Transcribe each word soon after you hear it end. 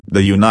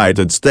The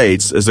United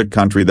States is a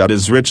country that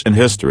is rich in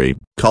history,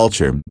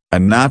 culture,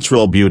 and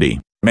natural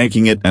beauty,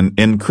 making it an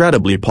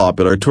incredibly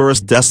popular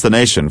tourist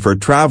destination for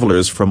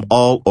travelers from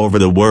all over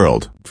the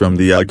world. From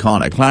the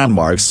iconic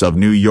landmarks of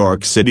New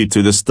York City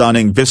to the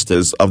stunning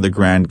vistas of the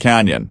Grand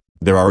Canyon,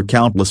 there are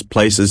countless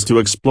places to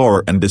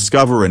explore and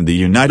discover in the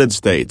United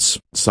States.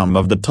 Some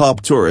of the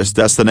top tourist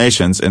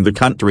destinations in the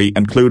country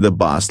include the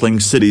bustling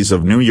cities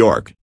of New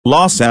York,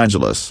 Los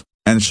Angeles,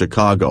 and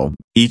Chicago,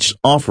 each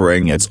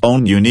offering its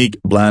own unique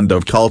blend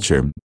of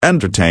culture,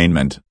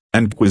 entertainment,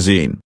 and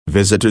cuisine.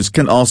 Visitors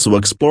can also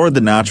explore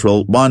the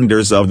natural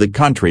wonders of the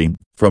country,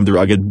 from the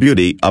rugged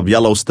beauty of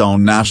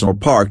Yellowstone National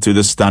Park to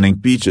the stunning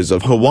beaches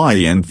of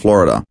Hawaii and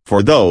Florida.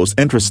 For those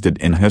interested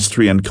in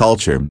history and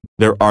culture,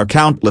 there are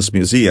countless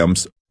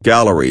museums,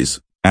 galleries,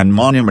 and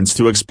monuments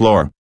to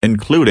explore,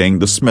 including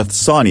the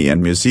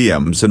Smithsonian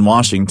Museums in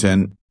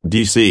Washington,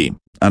 D.C.,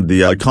 and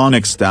the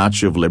iconic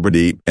Statue of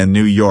Liberty in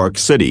New York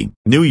City,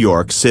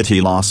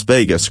 Las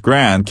Vegas,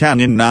 Grand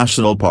Canyon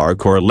National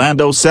Park,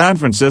 Orlando, San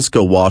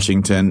Francisco,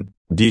 Washington,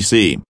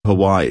 D.C.,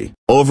 Hawaii.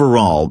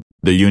 Overall,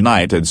 the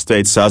United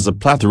States has a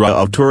plethora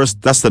of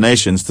tourist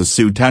destinations to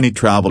suit any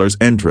traveler's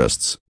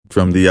interests,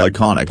 from the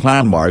iconic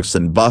landmarks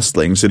and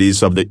bustling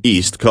cities of the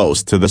East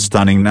Coast to the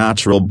stunning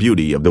natural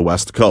beauty of the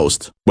West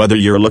Coast. Whether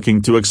you're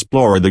looking to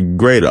explore the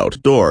great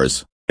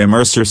outdoors,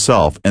 immerse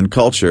yourself in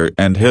culture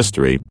and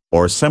history,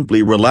 or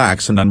simply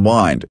relax and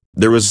unwind,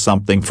 there is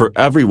something for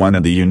everyone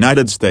in the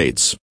United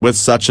States. With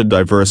such a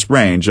diverse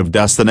range of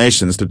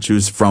destinations to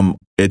choose from,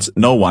 it's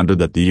no wonder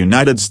that the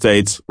United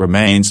States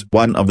remains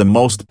one of the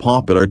most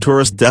popular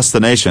tourist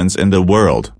destinations in the world.